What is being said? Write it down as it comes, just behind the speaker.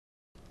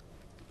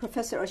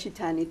Professor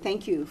Oshitani,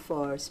 thank you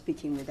for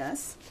speaking with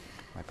us.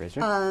 My pleasure.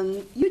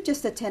 You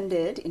just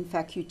attended, in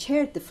fact, you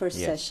chaired the first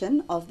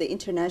session of the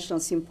International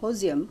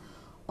Symposium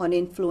on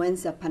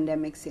Influenza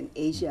Pandemics in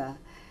Asia.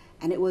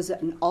 And it was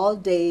an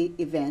all-day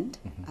event.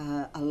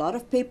 A lot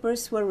of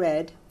papers were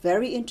read,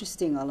 very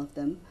interesting, all of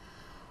them.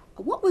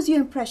 What was your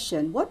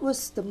impression? What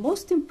was the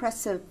most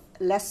impressive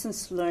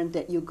lessons learned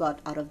that you got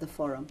out of the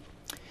forum?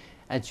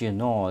 As you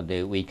know,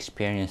 we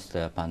experienced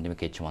the pandemic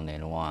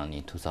H1N1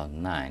 in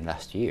 2009,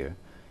 last year.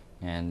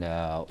 And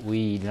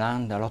we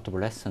learned a lot of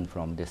lessons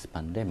from this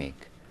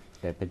pandemic.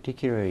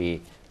 Particularly,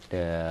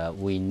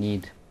 we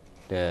need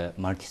the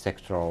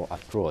multi-sectoral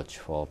approach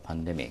for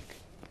pandemic,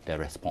 the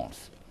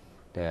response.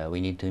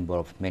 We need to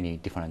involve many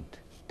different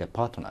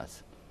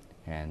partners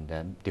and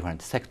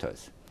different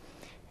sectors.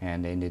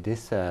 And in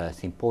this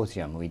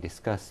symposium, we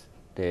discussed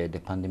the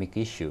pandemic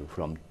issue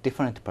from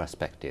different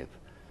perspectives,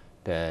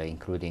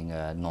 including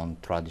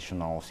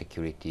non-traditional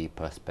security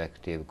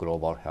perspective,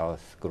 global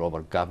health,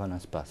 global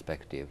governance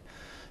perspective.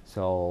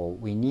 So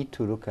we need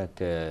to look at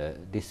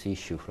this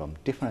issue from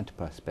different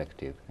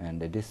perspectives.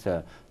 And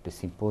the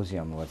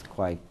symposium was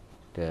quite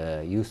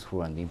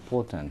useful and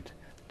important,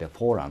 the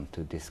forum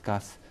to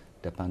discuss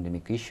the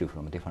pandemic issue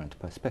from different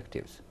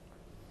perspectives.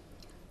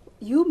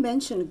 You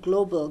mentioned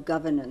global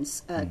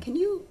governance. Can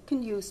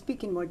you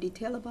speak in more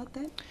detail about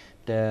that?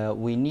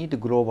 We need a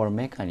global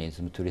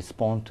mechanism to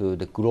respond to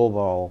the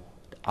global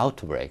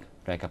outbreak,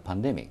 like a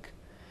pandemic.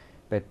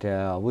 But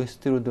we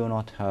still do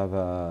not have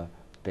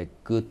the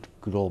good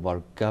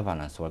global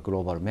governance or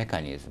global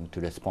mechanism to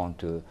respond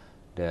to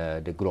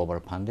the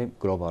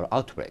global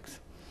outbreaks.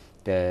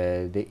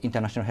 The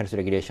international health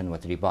regulation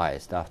was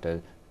revised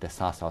after the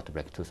SARS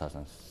outbreak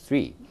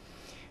 2003.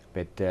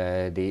 But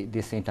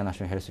this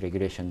international health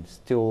regulation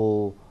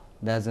still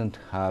doesn't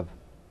have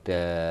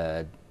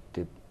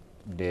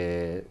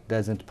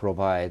doesn't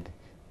provide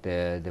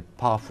the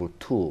powerful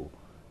tool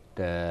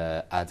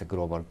as a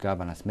global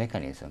governance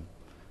mechanism.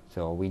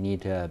 So we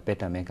need a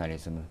better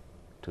mechanism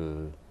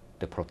to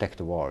protect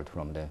the world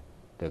from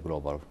the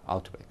global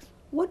outbreaks.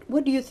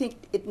 What do you think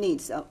it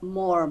needs?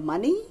 More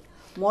money?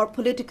 More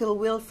political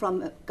will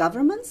from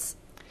governments?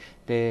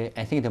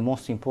 I think the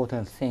most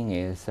important thing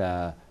is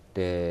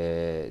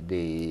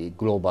the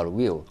global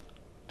will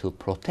to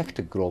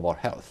protect global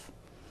health.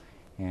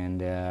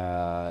 And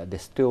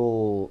there's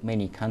still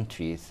many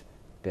countries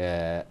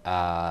that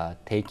are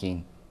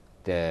taking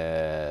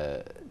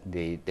the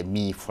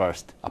me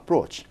first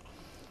approach,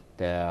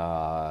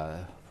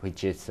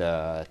 which is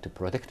to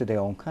protect their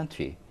own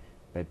country.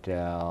 But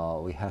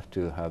we have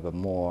to have a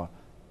more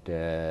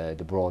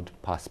the broad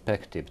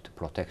perspective to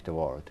protect the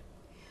world.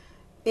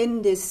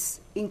 In this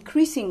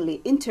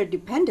increasingly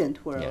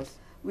interdependent world,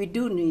 we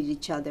do need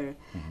each other.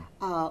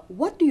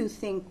 What do you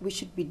think we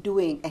should be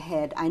doing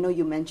ahead? I know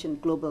you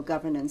mentioned global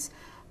governance,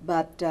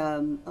 but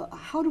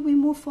how do we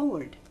move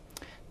forward?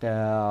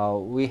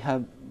 We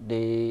have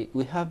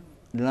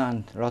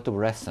learned a lot of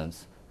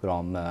lessons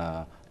from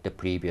the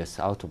previous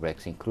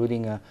outbreaks,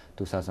 including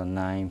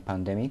 2009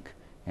 pandemic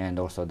and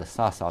also the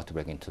SARS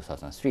outbreak in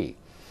 2003.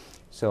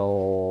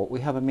 So we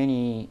have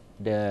many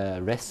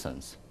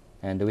lessons,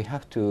 and we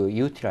have to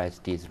utilize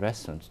these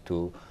lessons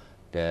to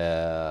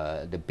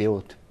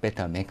build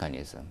better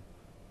mechanism.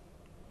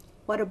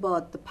 What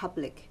about the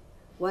public?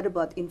 What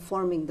about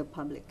informing the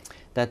public?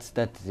 That's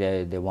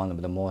one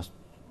of the most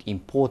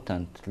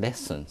important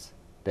lessons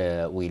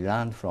that we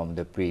learned from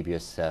the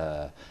previous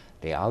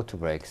the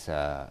outbreaks,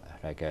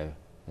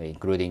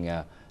 including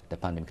the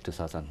pandemic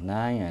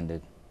 2009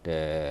 and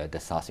the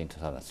SARS in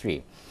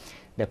 2003.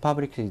 The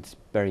public is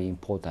very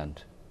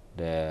important.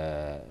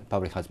 The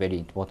public has very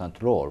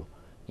important role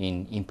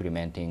in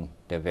implementing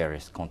the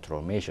various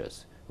control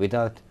measures.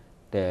 Without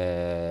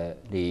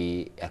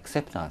the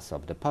acceptance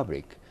of the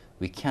public,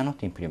 we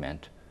cannot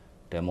implement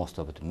most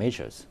of the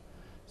measures.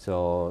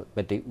 So,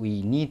 but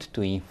we need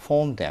to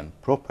inform them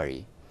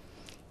properly,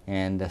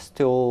 and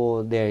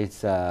still there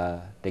is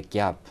the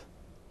gap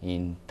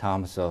in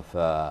terms of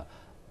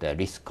the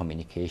risk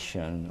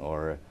communication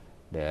or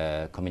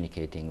the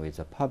communicating with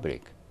the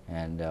public,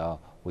 and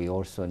we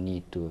also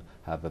need to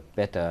have a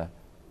better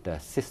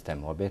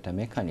system or better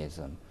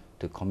mechanism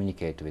to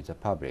communicate with the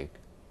public.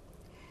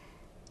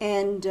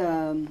 And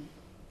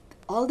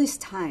all this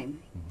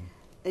time,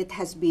 it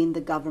has been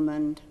the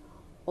government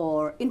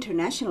or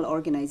international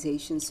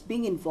organizations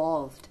being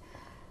involved.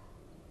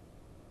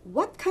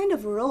 What kind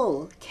of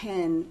role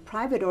can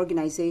private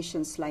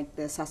organizations like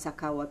the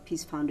Sasakawa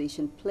Peace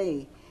Foundation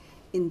play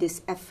in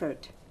this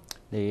effort?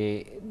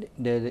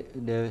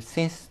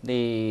 Since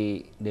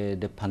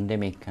the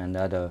pandemic and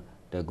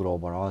the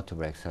global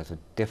outbreaks has a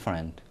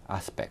different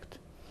aspect,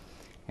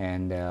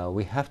 and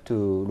we have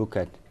to look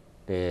at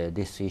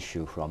this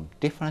issue from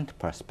different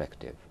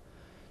perspective,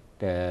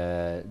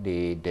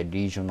 the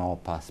regional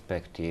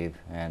perspective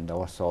and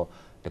also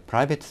the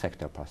private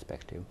sector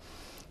perspective.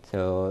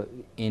 So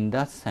in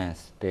that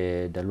sense,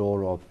 the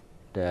role of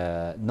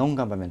the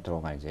non-governmental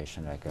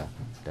organization like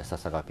the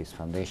Sasakawa Peace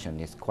Foundation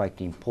is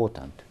quite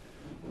important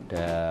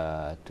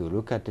to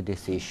look at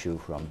this issue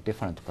from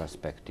different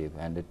perspective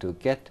and to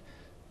get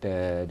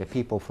the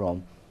people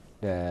from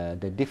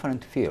the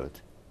different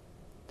fields,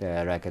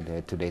 like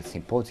today's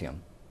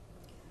symposium.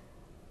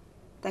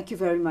 Thank you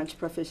very much,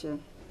 Professor.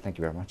 Thank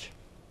you very much.